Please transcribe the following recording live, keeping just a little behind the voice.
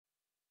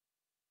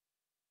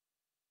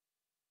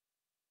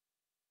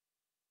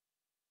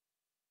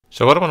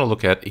So what I want to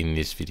look at in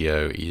this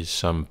video is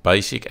some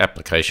basic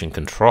application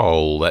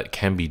control that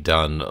can be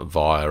done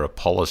via a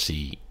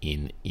policy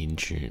in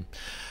Intune.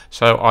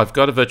 So I've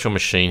got a virtual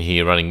machine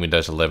here running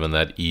Windows 11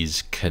 that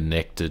is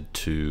connected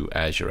to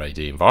Azure AD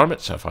environment.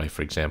 So if I,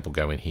 for example,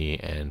 go in here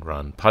and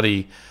run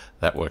PuTTY,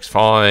 that works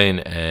fine.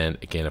 And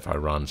again, if I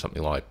run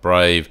something like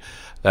Brave,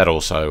 that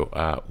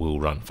also will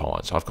run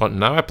fine. So I've got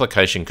no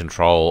application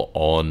control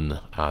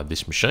on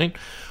this machine.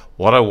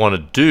 What I want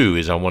to do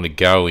is I want to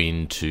go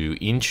into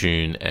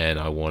Intune and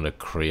I want to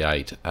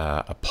create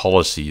a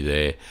policy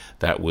there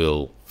that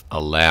will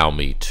allow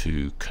me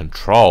to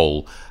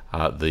control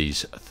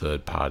these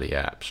third-party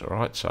apps. All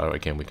right, so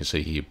again, we can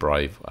see here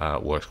Brave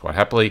works quite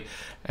happily.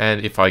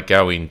 And if I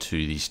go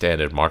into the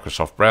standard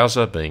Microsoft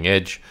browser, being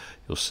Edge,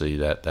 you'll see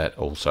that that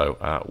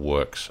also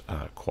works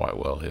quite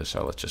well here.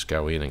 So let's just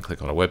go in and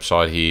click on a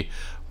website here.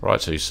 All right,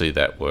 so you see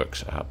that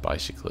works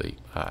basically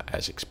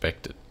as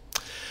expected.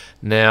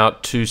 Now,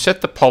 to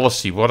set the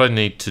policy, what I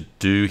need to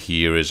do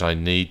here is I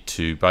need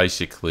to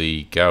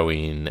basically go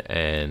in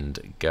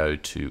and go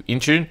to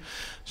Intune.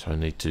 So I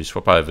need to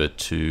swap over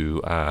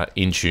to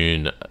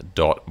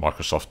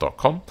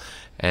intune.microsoft.com.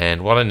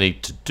 And what I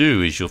need to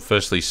do is you'll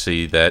firstly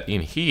see that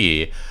in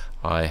here,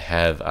 I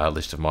have a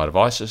list of my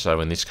devices.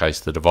 So in this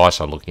case, the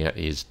device I'm looking at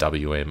is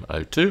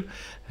WM02,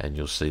 and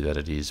you'll see that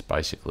it is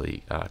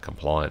basically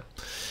compliant.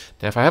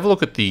 Now, if I have a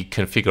look at the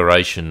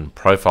configuration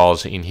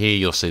profiles in here,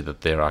 you'll see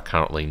that there are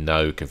currently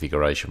no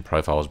configuration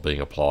profiles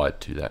being applied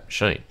to that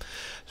machine.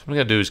 So what I'm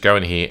going to do is go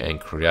in here and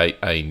create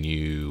a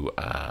new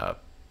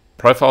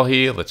profile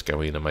here. Let's go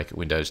in and make it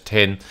Windows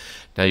 10.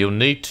 Now, you'll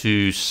need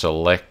to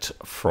select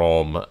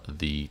from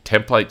the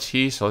templates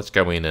here. So let's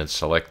go in and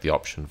select the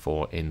option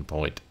for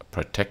Endpoint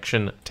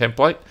Protection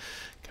template.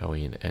 Go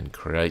in and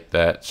create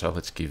that. So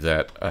let's give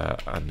that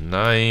a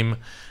name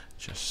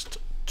just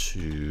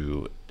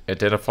to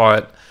identify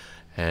it.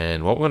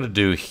 And what we're going to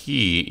do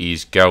here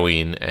is go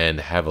in and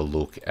have a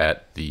look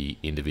at the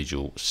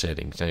individual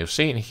settings. Now you'll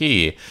see in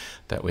here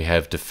that we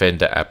have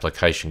Defender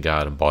Application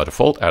Guard, and by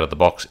default out of the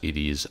box it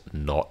is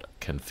not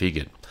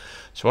configured.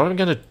 So what I'm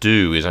going to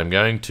do is I'm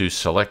going to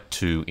select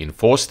to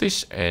enforce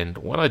this, and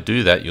when I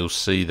do that you'll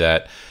see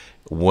that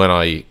when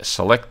I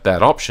select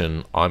that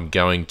option, I'm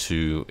going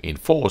to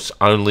enforce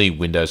only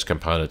Windows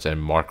components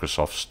and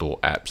Microsoft Store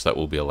apps that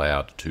will be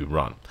allowed to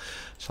run.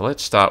 So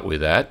let's start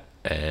with that.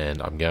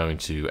 And I'm going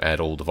to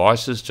add all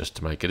devices just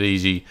to make it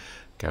easy.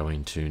 Go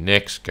into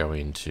next,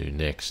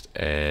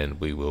 and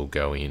we will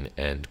go in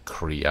and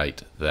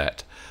create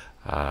that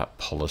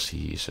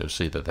policy. So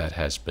see that that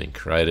has been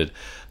created.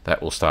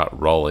 That will start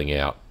rolling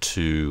out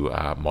to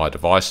my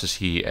devices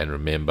here. And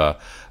remember,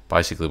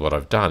 basically what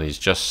I've done is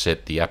just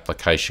set the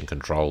application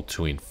control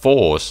to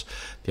enforce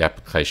the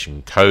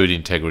application code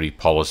integrity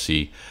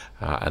policy,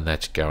 and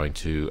that's going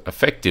to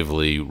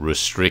effectively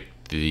restrict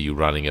the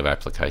running of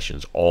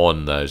applications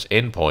on those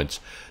endpoints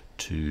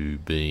to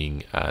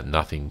being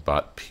nothing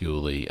but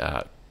purely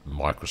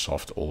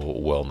Microsoft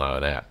or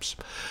well-known apps.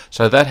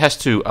 So that has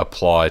to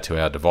apply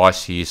to our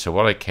device here. So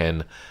what I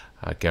can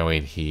go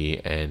in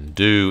here and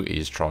do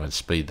is try and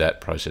speed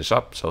that process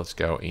up. So let's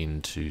go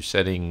into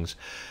settings,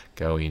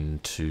 go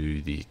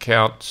into the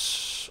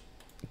accounts,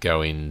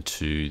 go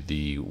into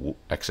the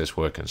access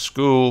work and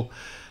school,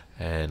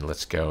 and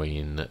let's go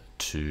in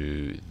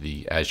to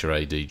the Azure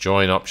AD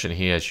join option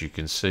here. As you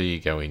can see,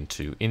 go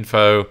into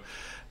info,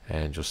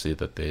 and you'll see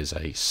that there's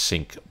a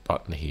sync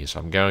button here.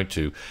 So I'm going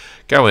to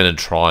go in and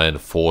try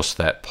and force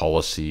that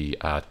policy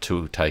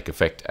to take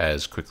effect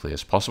as quickly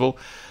as possible.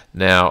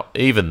 Now,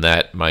 even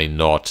that may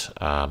not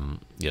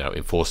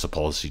enforce the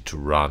policy to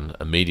run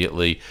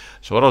immediately.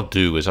 So what I'll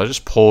do is I'll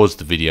just pause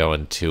the video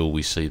until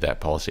we see that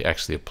policy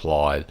actually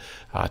applied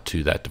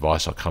to that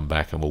device. I'll come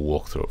back and we'll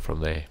walk through it from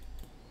there.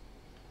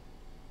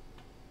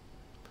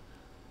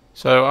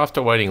 So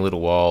after waiting a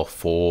little while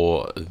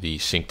for the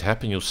sync to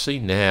happen, you'll see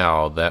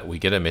now that we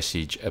get a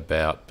message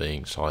about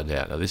being signed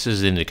out. Now this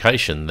is an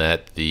indication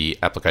that the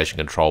application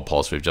control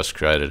policy we've just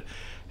created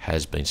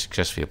has been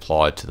successfully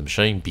applied to the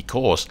machine,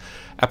 because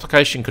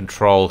application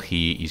control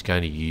here is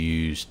going to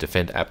use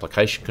Defender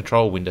Application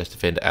Control, Windows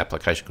Defender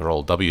Application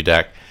Control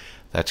WDAC.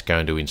 That's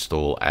going to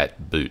install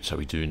at boot, so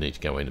we do need to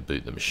go in and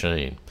boot the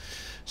machine.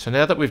 So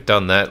now that we've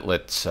done that,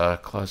 let's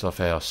close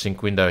off our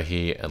sync window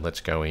here, and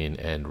let's go in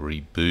and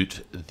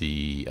reboot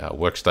the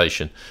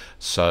workstation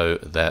so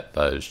that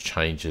those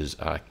changes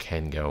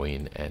can go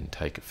in and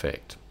take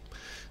effect.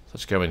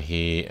 Let's go in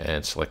here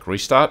and select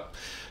restart.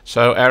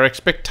 So our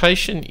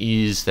expectation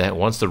is that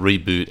once the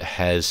reboot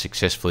has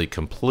successfully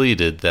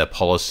completed, the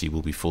policy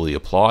will be fully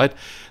applied.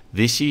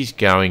 This is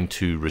going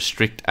to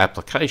restrict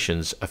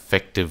applications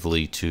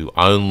effectively to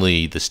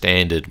only the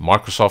standard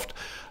Microsoft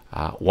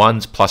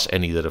ones plus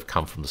any that have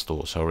come from the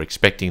store. So we're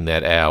expecting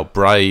that our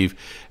Brave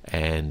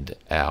and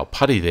our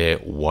PuTTY there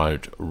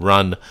won't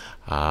run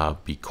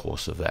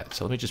because of that.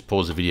 So let me just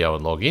pause the video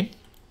and log in.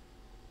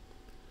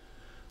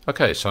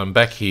 Okay, so I'm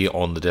back here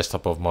on the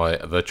desktop of my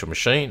virtual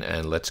machine,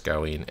 and let's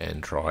go in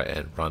and try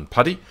and run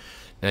PuTTY.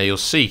 Now you'll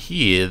see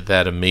here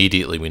that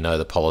immediately we know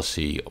the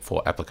policy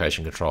for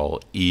application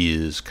control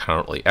is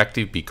currently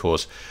active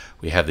because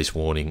we have this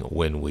warning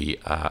when we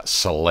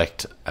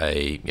select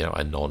a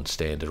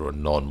non-standard or a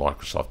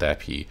non-Microsoft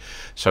app here.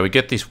 So we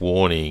get this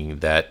warning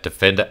that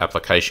Defender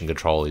application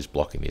control is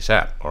blocking this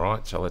app. All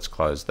right, so let's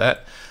close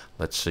that.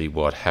 Let's see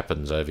what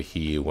happens over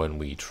here when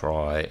we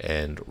try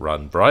and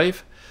run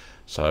Brave.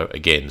 So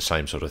again,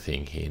 same sort of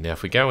thing here. Now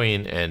if we go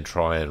in and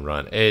try and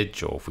run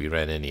Edge, or if we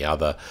ran any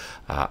other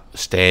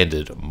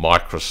standard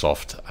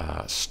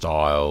Microsoft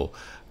style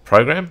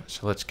program,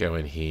 so let's go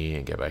in here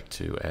and go back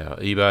to our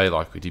eBay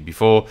like we did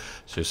before,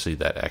 so you'll see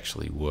that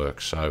actually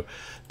works. So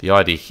the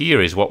idea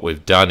here is what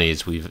we've done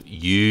is we've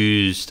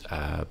used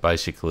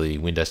basically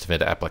Windows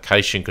Defender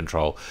application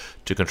control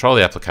to control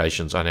the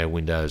applications on our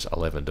Windows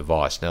 11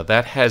 device. Now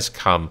that has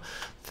come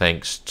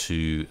thanks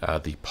to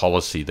the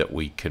policy that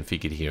we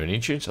configured here in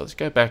Intune. So let's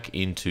go back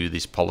into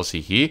this policy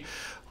here.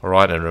 All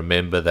right, and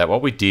remember that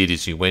what we did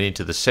is we went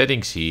into the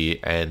settings here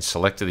and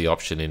selected the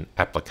option in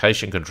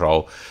application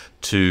control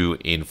to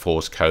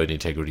enforce code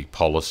integrity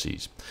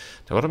policies.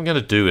 Now what I'm going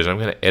to do is I'm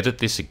going to edit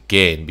this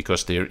again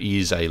because there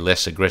is a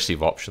less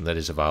aggressive option that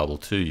is available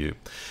to you.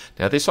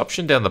 Now this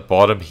option down the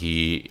bottom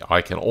here,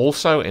 I can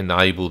also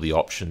enable the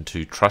option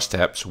to trust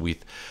apps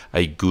with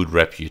a good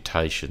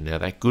reputation. Now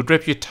that good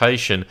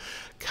reputation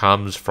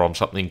comes from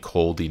something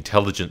called the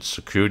Intelligent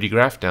Security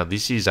Graph. Now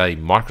this is a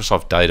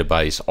Microsoft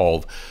database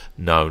of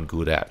known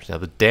good apps. Now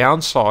the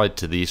downside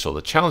to this, or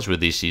the challenge with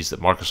this, is that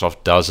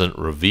Microsoft doesn't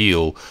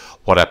reveal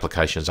what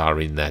applications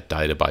are in that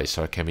database,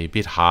 so it can be a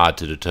bit hard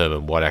to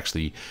determine what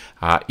actually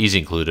is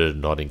included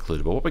and not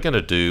included. But what we're going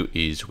to do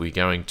is we're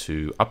going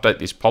to update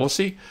this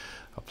policy,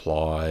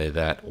 apply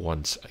that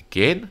once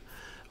again.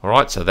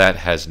 Alright, so that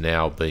has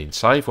now been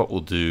saved. What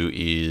we'll do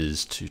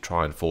is to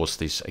try and force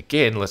this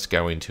again. Let's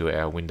go into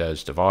our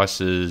Windows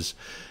devices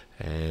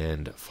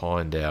and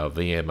find our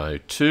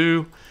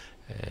VM02.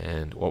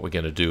 And what we're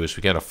going to do is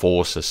we're going to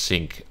force a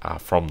sync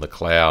from the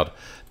cloud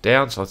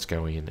down. So let's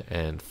go in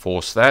and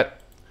force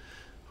that,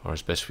 or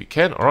as best we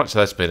can. Alright, so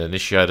that's been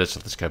initiated.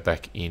 So let's go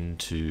back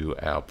into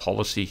our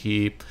policy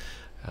here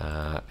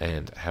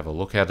and have a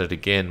look at it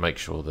again. Make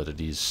sure that it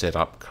is set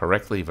up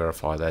correctly.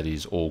 Verify that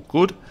is all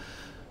good.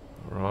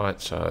 Right,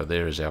 so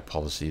there is our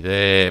policy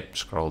there.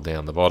 Scroll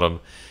down the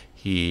bottom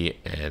here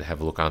and have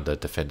a look under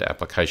Defender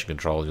Application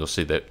Control, and you'll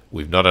see that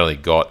we've not only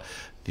got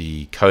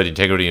the code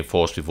integrity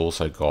enforced, we've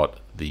also got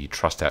the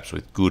trust apps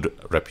with good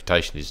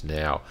reputation is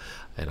now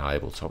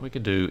enabled. So what we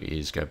can do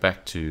is go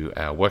back to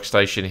our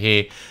workstation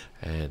here,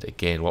 and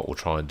again what we'll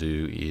try and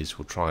do is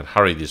we'll try and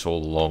hurry this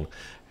all along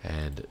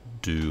and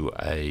do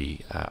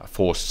a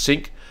forced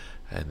sync,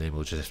 and then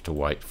we'll just have to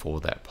wait for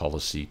that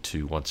policy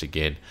to once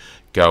again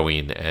go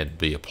in and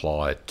be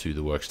applied to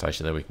the workstation.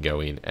 Then we can go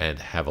in and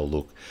have a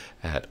look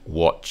at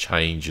what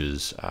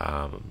changes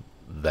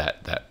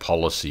that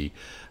policy,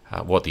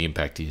 what the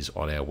impact is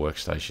on our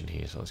workstation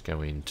here. So let's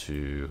go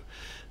into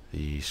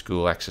the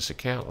school access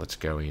account. Let's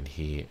go in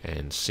here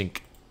and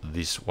sync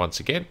this once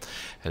again,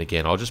 and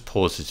again I'll just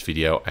pause this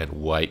video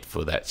and wait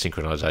for that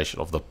synchronization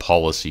of the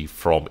policy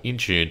from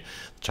Intune,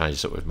 the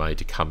changes that we've made,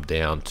 to come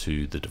down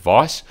to the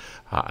device,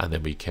 and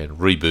then we can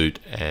reboot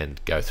and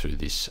go through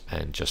this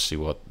and just see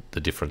what the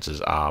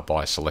differences are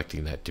by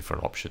selecting that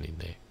different option in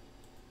there.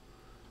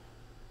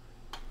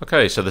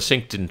 Okay, so the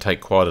sync didn't take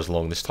quite as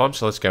long this time,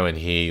 so let's go in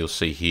here. You'll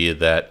see here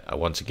that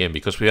once again,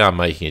 because we are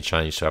making a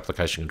change to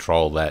application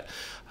control that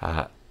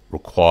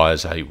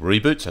requires a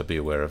reboot, so be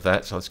aware of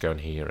that. So let's go in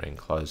here and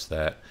close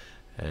that,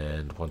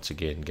 and once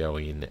again go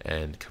in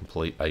and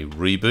complete a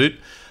reboot,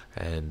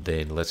 and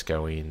then let's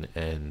go in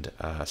and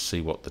see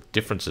what the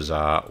differences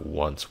are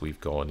once we've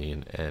gone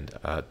in and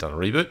done a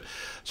reboot.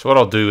 So what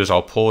I'll do is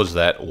I'll pause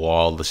that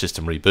while the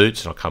system reboots,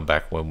 and I'll come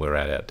back when we're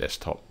at our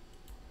desktop.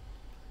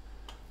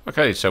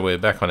 Okay, so we're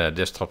back on our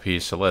desktop here,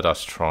 so let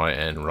us try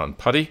and run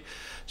PuTTY.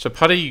 So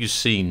PuTTY, you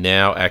see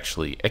now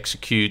actually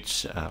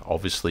executes.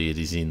 Obviously it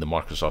is in the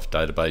Microsoft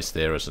database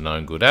there as a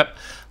known good app.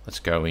 Let's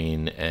go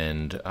in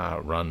and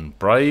run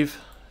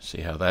Brave,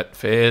 see how that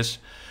fares.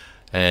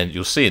 And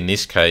you'll see in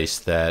this case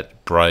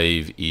that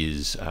Brave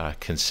is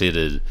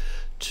considered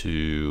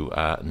to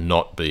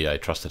not be a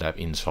trusted app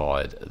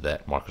inside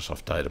that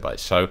Microsoft database.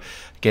 So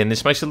again,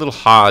 this makes it a little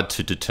hard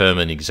to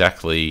determine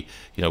exactly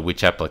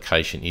which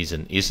application is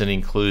and isn't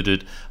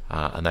included,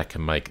 and that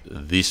can make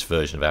this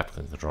version of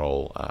applicant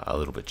control a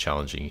little bit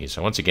challenging here.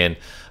 So once again,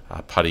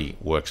 PuTTY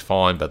works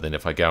fine, but then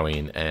if I go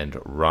in and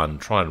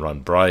try and run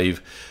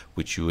Brave,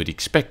 which you would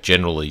expect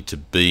generally to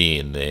be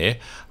in there,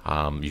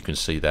 you can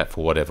see that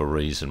for whatever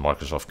reason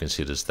Microsoft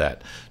considers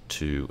that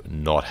to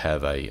not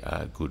have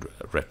a good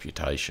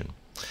reputation.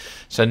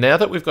 So now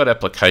that we've got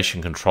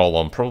application control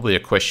on, probably a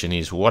question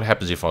is, what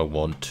happens if I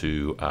want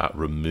to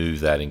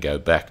remove that and go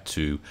back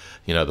to,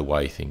 the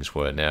way things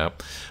were? Now,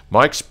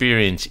 my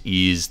experience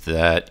is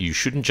that you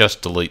shouldn't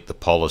just delete the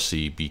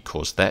policy,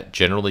 because that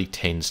generally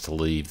tends to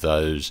leave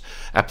those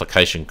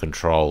application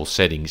control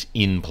settings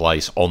in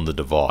place on the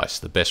device.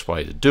 The best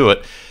way to do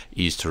it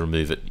is to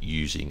remove it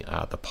using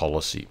the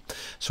policy.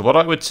 So what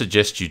I would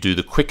suggest you do,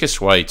 the quickest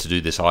way to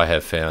do this I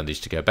have found, is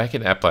to go back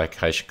in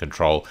application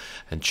control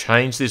and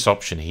change this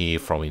option here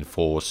from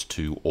enforce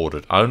to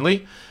audit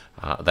only.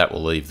 That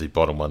will leave the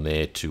bottom one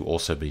there to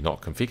also be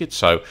not configured.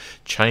 So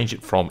change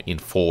it from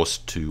enforce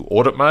to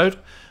audit mode.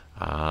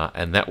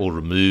 And that will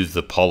remove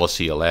the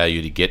policy, allow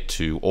you to get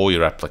to all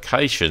your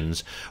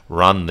applications,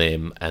 run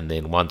them, and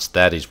then once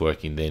that is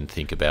working, then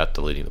think about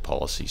deleting the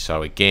policy.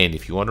 So again,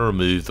 if you want to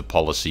remove the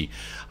policy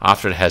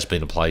after it has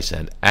been in place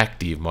and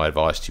active, my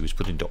advice to you is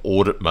put into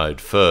audit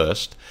mode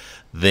first,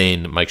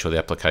 then make sure the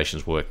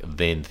applications work,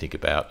 then think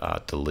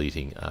about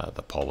deleting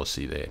the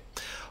policy there.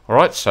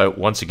 Alright, so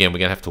once again, we're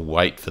going to have to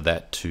wait for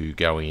that to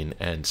go in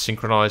and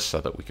synchronize so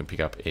that we can pick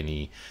up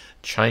any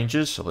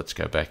changes. So let's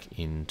go back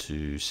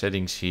into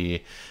settings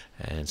here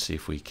and see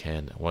if we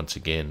can once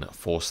again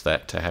force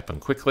that to happen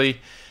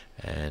quickly.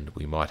 And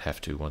we might have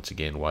to once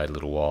again wait a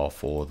little while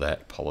for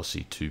that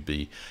policy to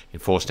be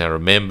enforced. Now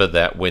remember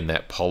that when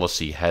that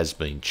policy has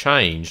been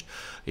changed,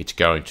 it's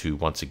going to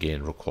once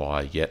again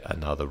require yet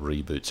another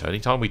reboot. So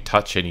anytime we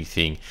touch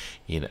anything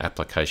in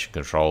application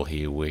control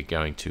here, we're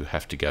going to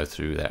have to go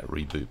through that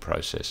reboot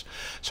process.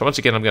 So once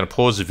again, I'm going to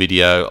pause the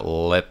video,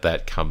 let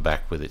that come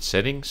back with its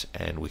settings,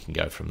 and we can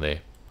go from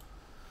there.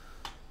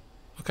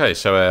 Okay,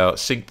 so our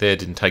sync there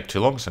didn't take too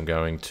long, so I'm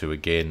going to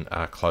again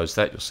close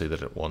that. You'll see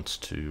that it wants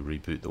to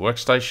reboot the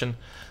workstation.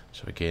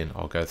 So again,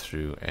 I'll go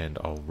through and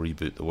I'll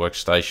reboot the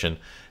workstation,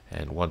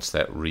 and once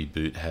that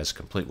reboot has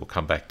complete, we'll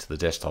come back to the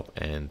desktop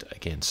and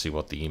again see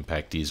what the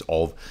impact is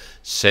of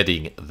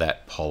setting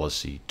that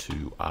policy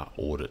to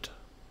audit.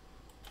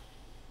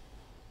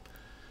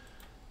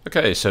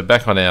 Okay, so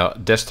back on our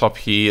desktop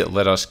here,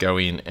 let us go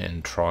in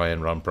and try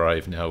and run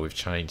Brave. Now we've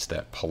changed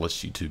that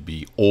policy to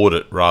be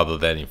audit rather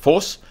than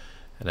enforce.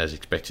 And as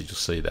expected, you'll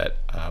see that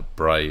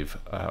Brave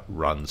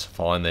runs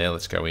fine there.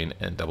 Let's go in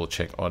and double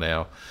check on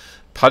our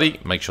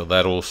PuTTY, make sure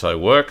that also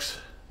works.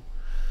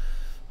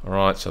 All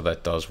right, so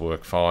that does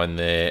work fine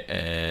there.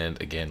 And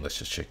again, let's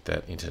just check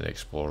that Internet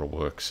Explorer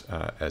works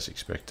as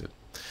expected.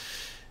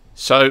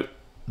 So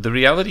the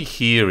reality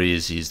here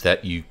is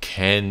that you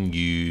can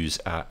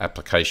use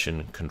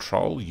application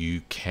control.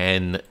 You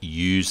can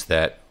use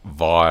that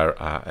via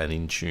an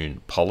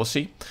Intune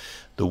policy.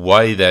 The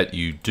way that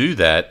you do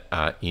that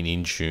in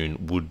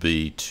Intune would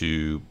be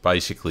to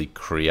basically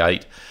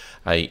create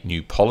a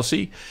new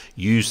policy,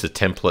 use the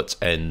templates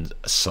and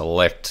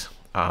select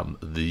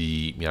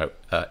the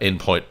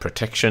endpoint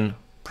protection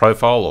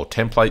profile or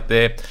template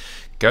there.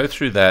 Go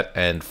through that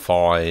and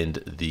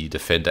find the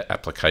Defender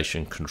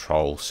application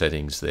control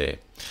settings there.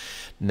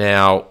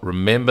 Now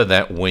remember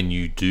that when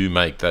you do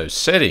make those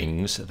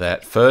settings,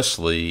 that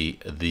firstly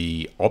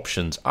the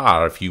options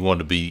are, if you want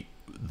to be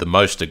the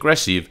most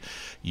aggressive,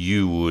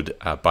 you would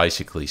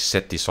basically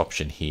set this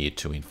option here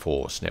to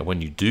enforce. Now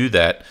when you do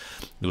that,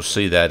 you'll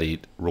see that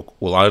it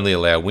will only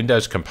allow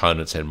Windows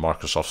components and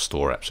Microsoft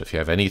Store apps. So if you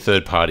have any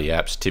third-party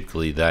apps,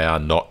 typically they are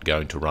not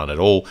going to run at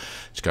all.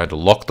 It's going to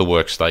lock the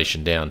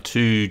workstation down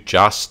to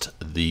just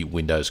the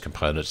Windows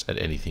components and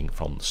anything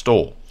from the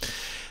store.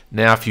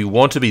 Now if you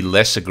want to be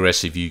less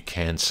aggressive, you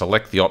can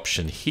select the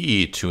option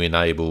here to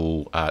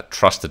enable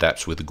trusted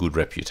apps with a good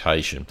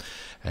reputation.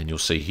 And you'll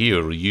see here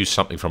it'll use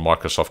something from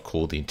Microsoft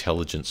called the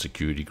Intelligent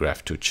Security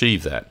Graph to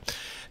achieve that.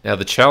 Now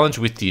the challenge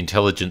with the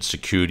Intelligent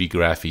Security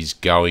Graph is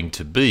going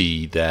to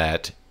be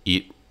that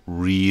it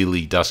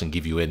really doesn't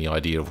give you any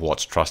idea of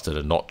what's trusted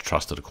and not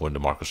trusted according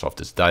to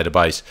Microsoft's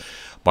database.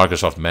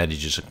 Microsoft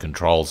manages and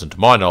controls, and to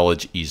my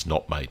knowledge is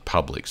not made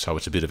public, so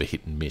it's a bit of a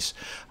hit and miss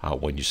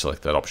when you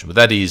select that option. But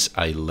that is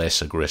a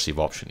less aggressive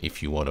option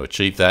if you want to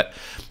achieve that.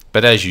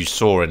 But as you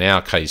saw in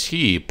our case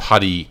here,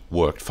 PuTTY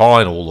worked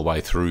fine all the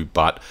way through,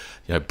 but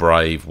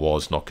Brave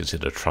was not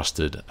considered a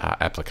trusted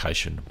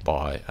application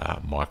by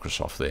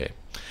Microsoft there.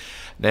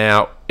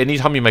 Now,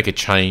 anytime you make a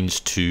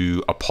change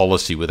to a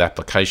policy with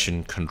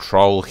application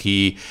control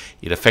here,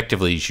 it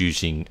effectively is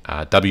using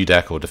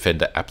WDAC or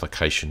Defender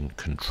Application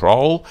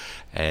Control,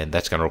 and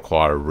that's going to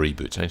require a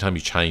reboot. So anytime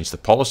you change the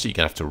policy, you're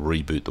going to have to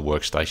reboot the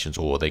workstations,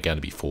 or they're going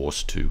to be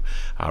forced to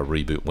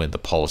reboot when the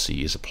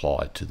policy is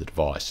applied to the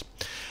device.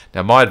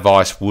 Now my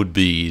advice would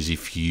be is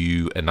if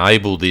you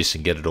enable this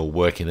and get it all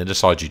working, then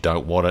decide you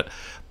don't want it,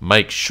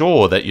 make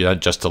sure that you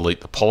don't just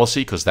delete the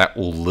policy, because that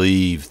will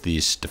leave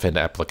this Defender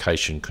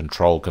Application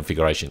Control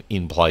configuration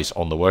in place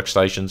on the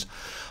workstations.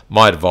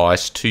 My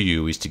advice to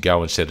you is to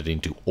go and set it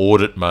into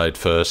audit mode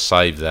first,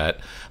 save that,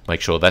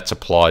 make sure that's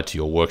applied to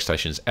your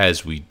workstations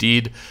as we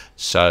did,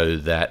 so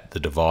that the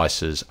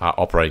devices are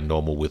operating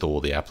normal with all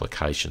the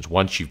applications.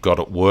 Once you've got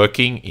it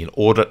working in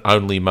audit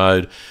only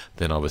mode,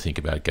 then I would think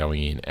about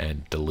going in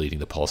and deleting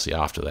the policy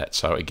after that.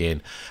 So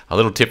again, a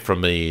little tip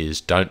from me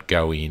is don't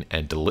go in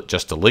and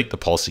just delete the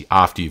policy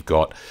after you've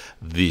got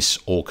this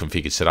all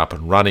configured, set up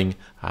and running,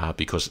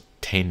 because it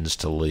tends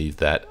to leave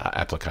that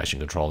application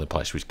control in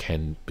place, which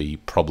can be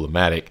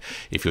problematic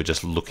if you're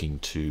just looking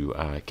to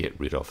get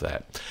rid of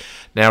that.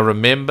 Now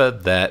remember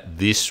that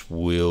this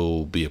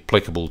will be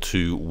applicable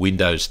to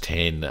Windows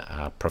 10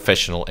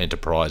 Professional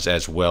Enterprise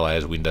as well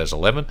as Windows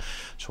 11.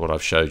 So what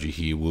I've showed you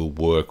here will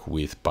work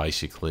with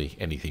basically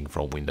anything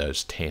from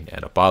Windows 10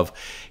 and above.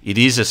 It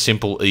is a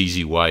simple,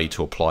 easy way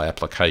to apply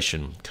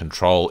application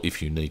control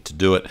if you need to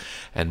do it,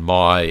 and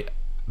my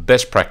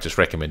best practice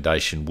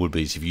recommendation would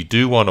be is if you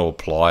do want to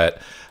apply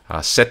it,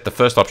 set the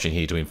first option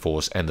here to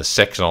enforce and the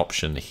second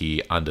option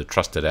here under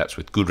trusted apps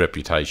with good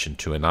reputation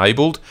to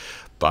enabled,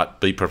 but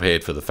be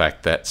prepared for the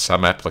fact that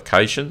some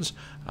applications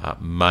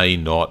may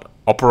not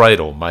operate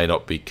or may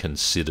not be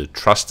considered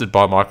trusted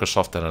by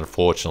Microsoft, and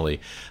unfortunately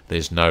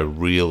there's no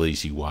real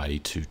easy way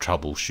to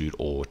troubleshoot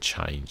or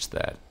change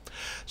that.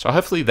 So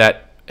hopefully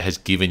that has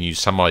given you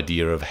some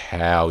idea of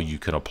how you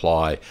can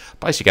apply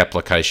basic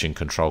application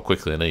control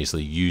quickly and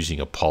easily using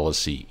a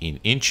policy in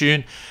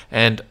Intune,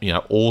 and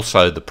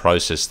also the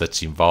process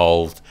that's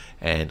involved,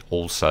 and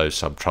also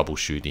some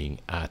troubleshooting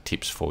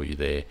tips for you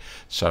there.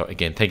 So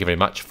again, thank you very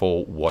much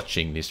for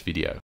watching this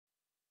video.